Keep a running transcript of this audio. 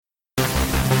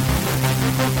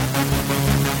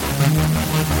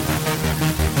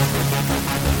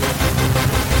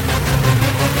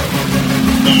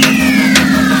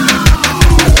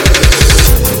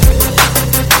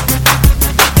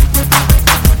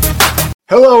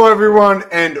Hello, everyone,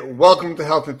 and welcome to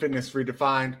Health and Fitness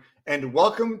Redefined, and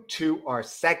welcome to our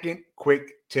second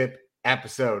quick tip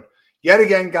episode. Yet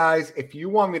again, guys, if you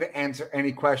want me to answer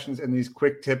any questions in these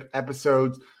quick tip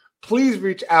episodes, please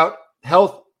reach out,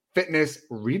 Health Fitness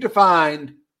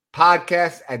Redefined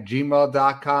podcast at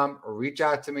gmail.com. Reach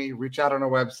out to me, reach out on our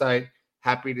website.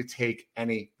 Happy to take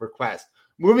any request.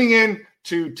 Moving in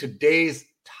to today's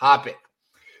topic.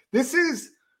 This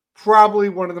is probably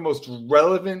one of the most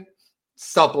relevant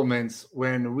supplements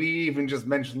when we even just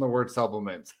mention the word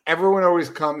supplements. Everyone always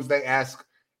comes, they ask,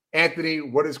 Anthony,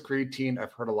 what is creatine?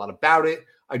 I've heard a lot about it.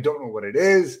 I don't know what it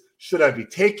is. Should I be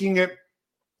taking it?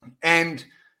 And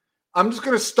I'm just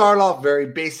going to start off very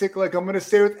basic, like I'm going to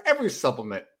say with every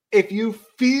supplement. If you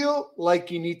feel like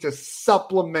you need to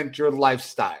supplement your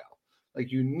lifestyle,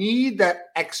 like you need that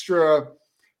extra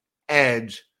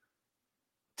edge,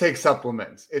 take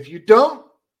supplements. If you don't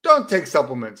take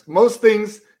supplements. Most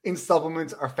things in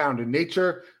supplements are found in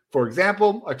nature. For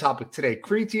example, our topic today,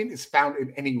 creatine, is found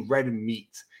in any red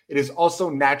meat. It is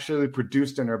also naturally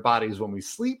produced in our bodies when we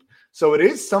sleep. So it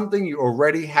is something you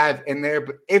already have in there.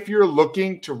 But if you're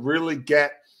looking to really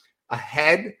get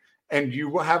ahead and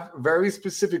you have very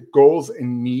specific goals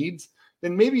and needs,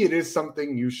 then maybe it is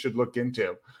something you should look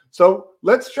into. So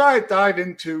let's dive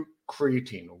into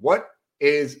creatine. What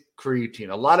is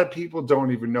creatine? A lot of people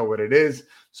don't even know what it is.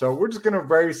 So we're just going to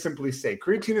very simply say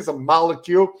creatine is a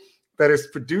molecule that is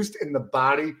produced in the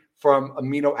body from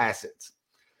amino acids.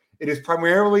 It is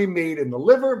primarily made in the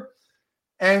liver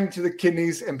and to the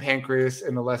kidneys and pancreas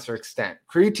in a lesser extent.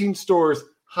 Creatine stores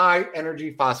high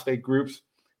energy phosphate groups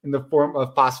in the form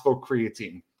of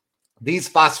phosphocreatine. These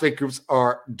phosphate groups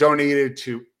are donated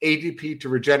to ADP to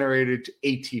regenerated to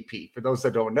ATP. For those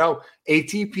that don't know,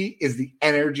 ATP is the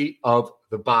energy of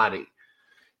the body.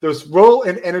 This role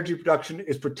in energy production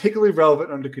is particularly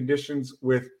relevant under conditions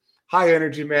with high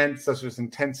energy demand, such as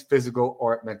intense physical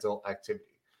or mental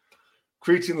activity.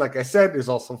 Creatine, like I said, is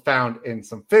also found in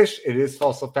some fish. It is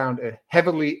also found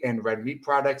heavily in red meat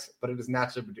products, but it is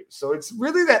naturally produced. So it's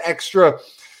really that extra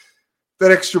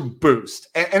boost.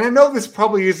 And I know this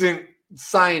probably isn't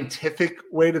scientific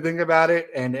way to think about it.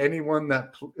 And anyone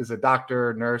that is a doctor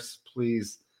or nurse,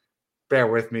 please bear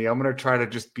with me. I'm going to try to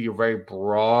just be a very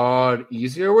broad,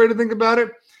 easier way to think about it.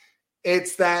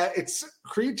 It's that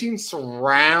creatine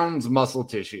surrounds muscle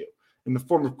tissue in the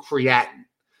form of creatine.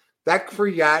 That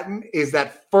creatine is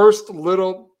that first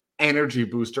little energy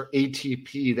booster,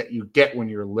 ATP, that you get when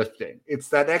you're lifting. It's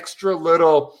that extra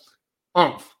little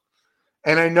oomph.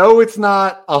 And I know it's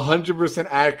not 100%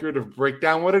 accurate to break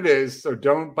down what it is, so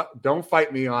don't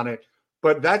fight me on it.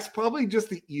 But that's probably just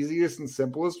the easiest and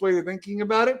simplest way of thinking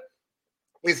about it.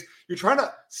 Is you're trying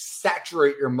to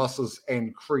saturate your muscles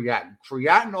in creatine.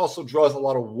 Creatine also draws a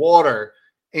lot of water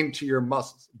into your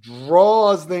muscles,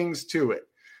 draws things to it.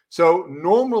 So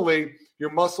normally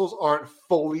your muscles aren't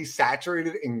fully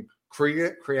saturated in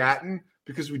creatine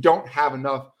because we don't have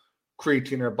enough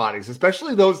creatine in our bodies,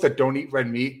 especially those that don't eat red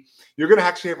meat. You're going to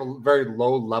actually have very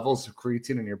low levels of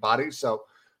creatine in your body. So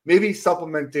maybe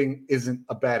supplementing isn't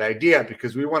a bad idea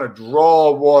because we want to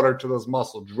draw water to those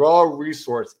muscles, draw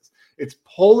resources. It's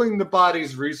pulling the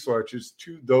body's resources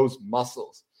to those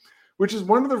muscles, which is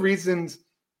one of the reasons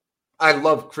I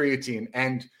love creatine.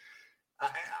 And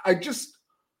I just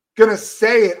going to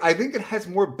say it, I think it has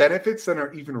more benefits than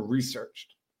are even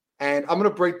researched. And I'm going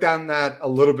to break down that a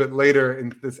little bit later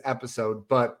in this episode.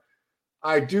 But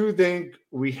I do think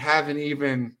we haven't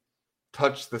even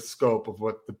touched the scope of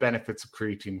what the benefits of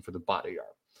creatine for the body are.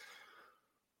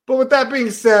 But with that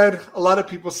being said, a lot of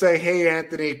people say, hey,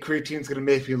 Anthony, creatine is going to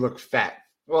make you look fat.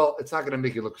 Well, it's not going to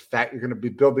make you look fat. You're going to be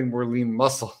building more lean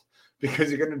muscle because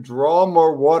you're going to draw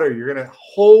more water. You're going to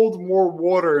hold more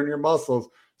water in your muscles.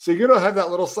 So you're going to have that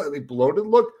little slightly bloated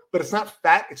look, but it's not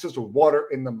fat. It's just water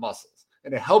in the muscles.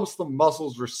 And it helps the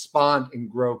muscles respond and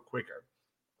grow quicker.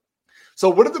 So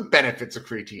what are the benefits of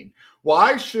creatine?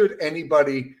 Why should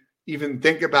anybody even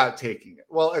think about taking it?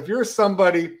 Well, if you're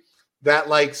somebody that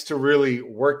likes to really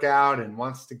work out and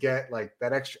wants to get like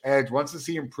that extra edge, wants to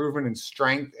see improvement in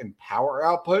strength and power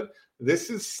output, this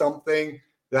is something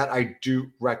that I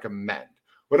do recommend.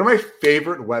 One of my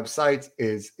favorite websites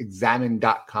is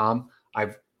examine.com.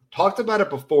 I've talked about it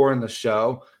before in the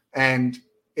show, and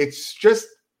it's just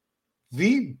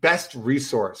the best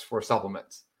resource for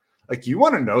supplements. Like, you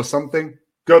want to know something,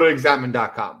 go to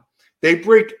examine.com. They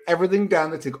break everything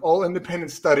down. They take all independent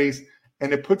studies,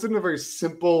 and it puts it in a very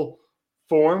simple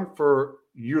form for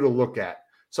you to look at.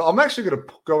 So I'm actually going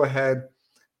to go ahead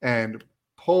and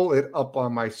pull it up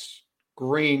on my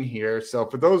screen here. So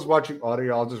for those watching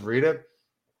audio, I'll just read it.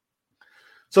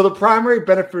 So the primary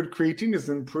benefit of creatine is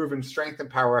improving strength and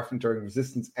power effort during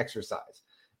resistance exercise.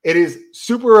 It is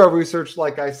super well researched,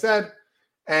 like I said,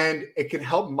 and it can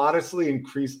help modestly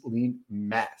increase lean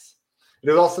mass. It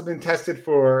has also been tested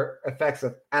for effects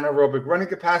of anaerobic running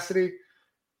capacity,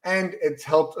 and it's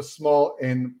helped a small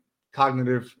in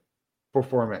cognitive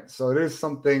performance. So it is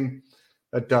something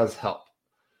that does help.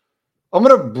 I'm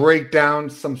going to break down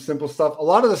some simple stuff. A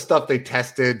lot of the stuff they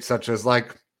tested, such as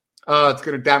like, it's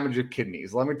going to damage your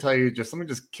kidneys. Let me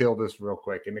just kill this real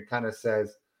quick. And it kind of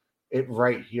says it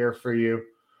right here for you.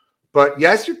 But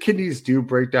yes, your kidneys do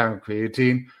break down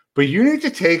creatine, but you need to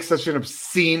take such an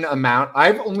obscene amount.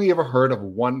 I've only ever heard of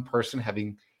one person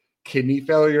having kidney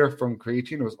failure from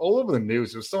creatine. It was all over the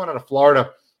news. It was someone out of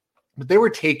Florida, but they were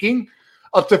taking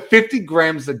up to 50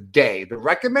 grams a day. The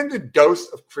recommended dose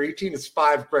of creatine is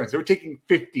 5 grams. They were taking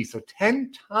 50, so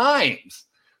 10 times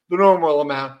the normal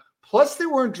amount. Plus, they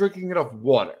weren't drinking enough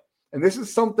water. And this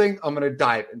is something I'm going to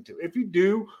dive into. If you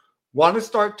do want to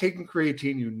start taking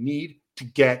creatine, you need to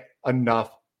get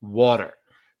enough water.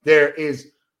 There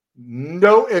is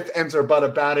no ifs, ands, or but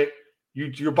about it.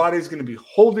 Your body is going to be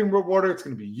holding more water. It's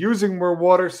going to be using more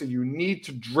water. So you need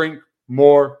to drink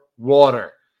more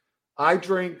water. I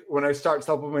drink, when I start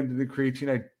supplementing the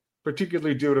creatine, I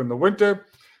particularly do it in the winter.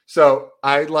 So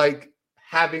I like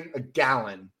having a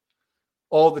gallon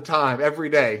all the time, every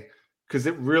day, because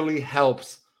it really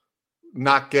helps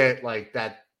not get like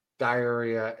that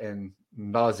diarrhea and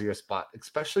nausea spot,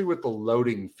 especially with the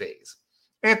loading phase.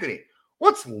 Anthony,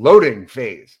 what's loading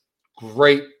phase?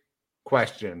 Great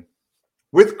question.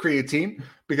 With creatine,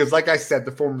 because like I said,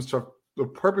 the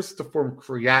purpose is to form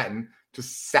creatine to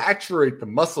saturate the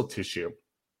muscle tissue.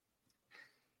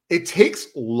 It takes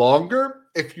longer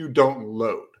if you don't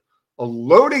load. A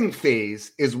loading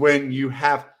phase is when you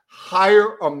have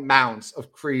higher amounts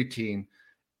of creatine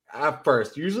at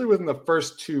first. Usually within the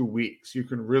first 2 weeks, you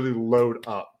can really load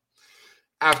up.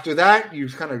 After that, you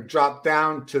kind of drop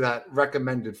down to that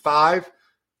recommended 5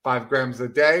 grams a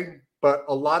day. But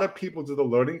a lot of people do the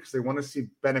loading because they want to see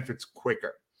benefits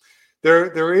quicker.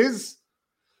 There is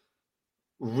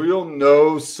real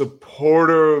no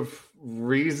supportive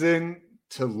reason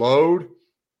to load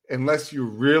unless you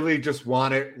really just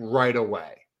want it right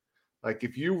away. Like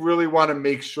if you really want to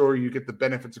make sure you get the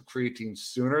benefits of creatine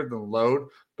sooner than load,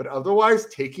 but otherwise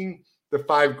taking the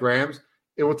 5 grams,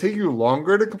 it will take you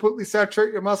longer to completely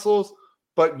saturate your muscles,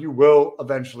 but you will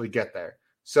eventually get there.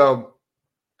 So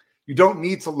you don't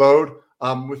need to load.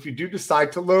 If you do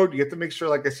decide to load, you have to make sure,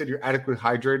 like I said, you're adequately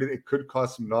hydrated. It could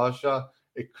cause some nausea.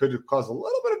 It could cause a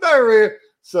little bit of diarrhea.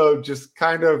 So just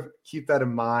kind of keep that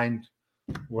in mind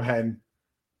when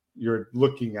you're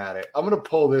looking at it. I'm going to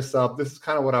pull this up. This is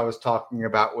kind of what I was talking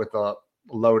about with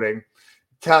loading.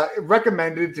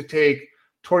 Recommended to take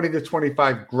 20 to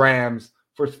 25 grams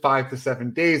for 5 to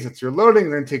 7 days. It's your loading,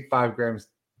 and then take 5 grams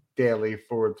daily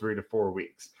for 3 to 4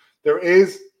 weeks. There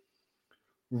is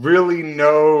really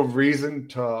no reason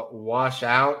to wash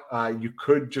out. You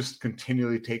could just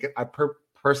continually take it. I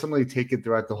personally take it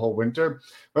throughout the whole winter.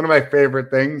 One of my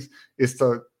favorite things is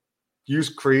to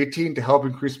use creatine to help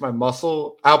increase my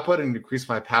muscle output and increase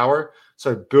my power.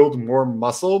 So I build more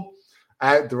muscle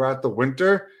throughout the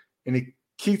winter, and it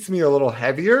keeps me a little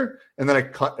heavier. And then I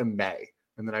cut in May,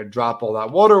 and then I drop all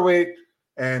that water weight,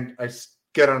 and I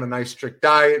get on a nice strict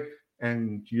diet,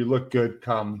 and you look good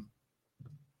come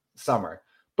summer.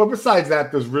 But besides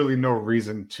that, there's really no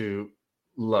reason to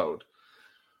load.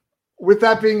 With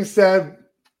that being said,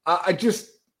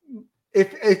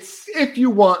 if you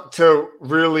want to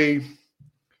really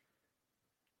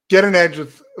get an edge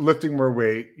with lifting more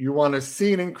weight, you want to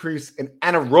see an increase in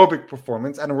anaerobic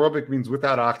performance. Anaerobic means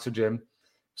without oxygen.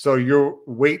 So your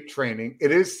weight training,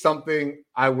 it is something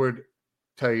I would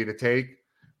tell you to take.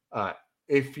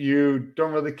 If you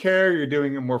don't really care, you're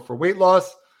doing it more for weight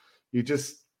loss, you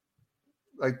just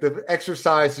like the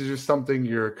exercise is just something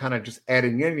you're kind of just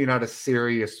adding in. You're not a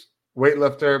serious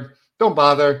weightlifter. Don't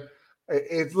bother.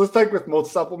 It's just like with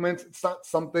most supplements. It's not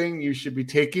something you should be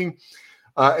taking.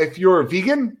 If you're a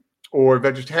vegan or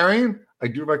vegetarian, I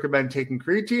do recommend taking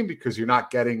creatine because you're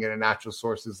not getting it in natural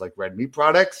sources like red meat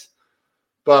products.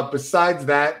 But besides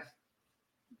that,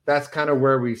 that's kind of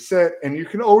where we sit. And you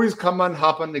can always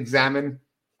hop on Examine,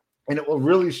 and it will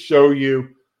really show you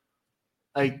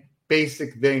like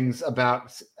basic things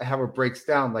about how it breaks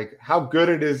down, like how good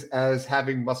it is as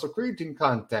having muscle creatine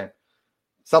content.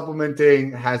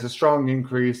 Supplementing has a strong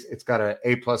increase. It's got an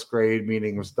A+ grade,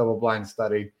 meaning it was a double-blind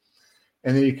study.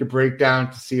 And then you can break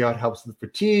down to see how it helps with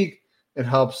fatigue. It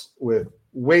helps with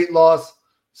weight loss.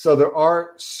 So there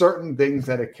are certain things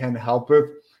that it can help with.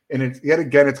 And it's yet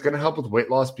again, it's going to help with weight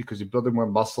loss because you're building more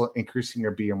muscle, increasing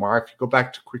your BMR. If you go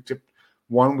back to Quick Tip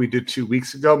 1 we did 2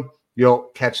 weeks ago, you'll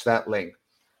catch that link.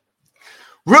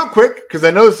 Real quick, because I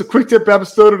know this is a quick tip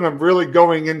episode and I'm really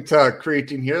going into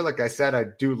creatine here. Like I said, I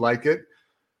do like it.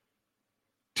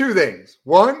 2 things.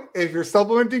 1, if you're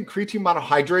supplementing creatine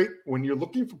monohydrate, when you're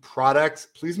looking for products,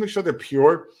 please make sure they're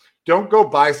pure. Don't go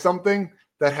buy something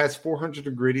that has 400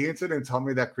 ingredients in it and tell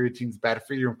me that creatine is bad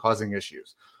for you and causing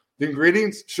issues. The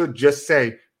ingredients should just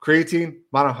say creatine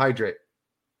monohydrate.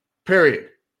 Period.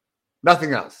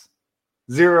 Nothing else.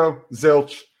 Zero,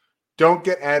 zilch. Don't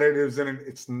get additives in it.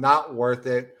 It's not worth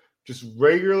it. Just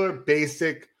regular,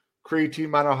 basic creatine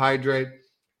monohydrate.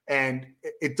 And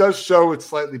it does show it's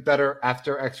slightly better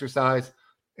after exercise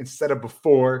instead of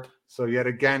before. So yet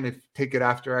again, if you take it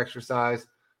after exercise,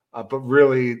 but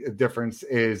really the difference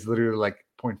is literally like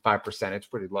 0.5%. It's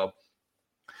pretty low.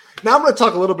 Now I'm going to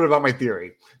talk a little bit about my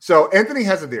theory. So Anthony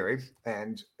has a theory,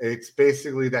 and it's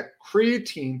basically that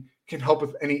creatine can help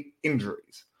with any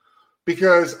injuries.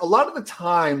 Because a lot of the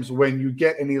times when you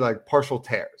get any like partial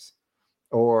tears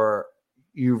or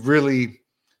you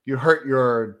hurt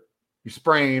your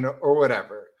sprain or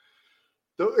whatever,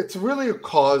 it's really a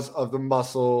cause of the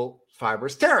muscle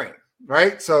fibers tearing,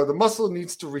 right? So the muscle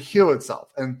needs to reheal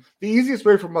itself. And the easiest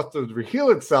way for muscle to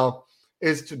reheal itself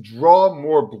is to draw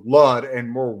more blood and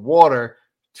more water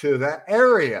to that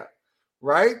area,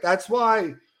 right? That's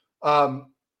why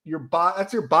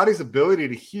that's your body's ability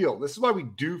to heal. This is why we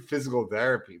do physical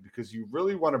therapy, because you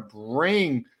really want to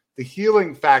bring the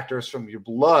healing factors from your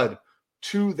blood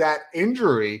to that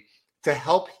injury to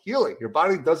help heal it. Your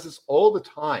body does this all the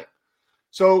time.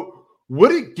 So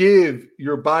would it give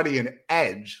your body an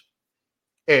edge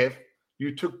if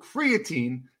you took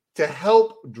creatine to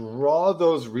help draw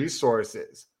those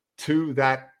resources to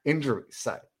that injury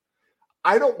site?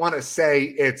 I don't want to say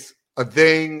it's a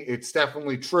thing. It's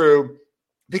definitely true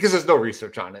because there's no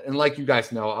research on it. And like you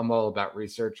guys know, I'm all about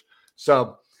research.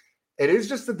 So it is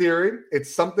just a theory.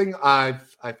 It's something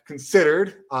I've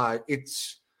considered. I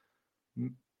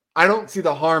don't see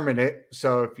the harm in it.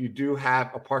 So if you do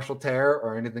have a partial tear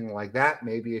or anything like that,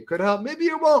 maybe it could help. Maybe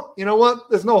it won't. You know what?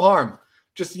 There's no harm.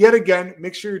 Just yet again,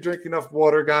 make sure you drink enough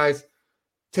water, guys.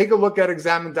 Take a look at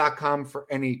examine.com for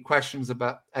any questions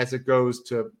about as it goes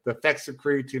to the effects of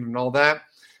creatine and all that.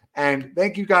 And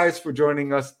thank you guys for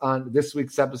joining us on this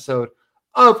week's episode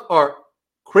of our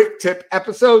quick tip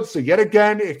episode. So yet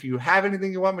again, if you have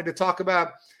anything you want me to talk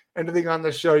about, anything on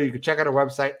the show, you can check out our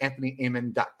website,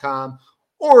 anthonyamen.com,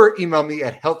 or email me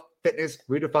at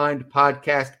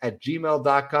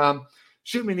healthfitnessredefinedpodcast@gmail.com.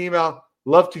 Shoot me an email.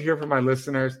 Love to hear from my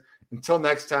listeners. Until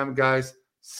next time, guys,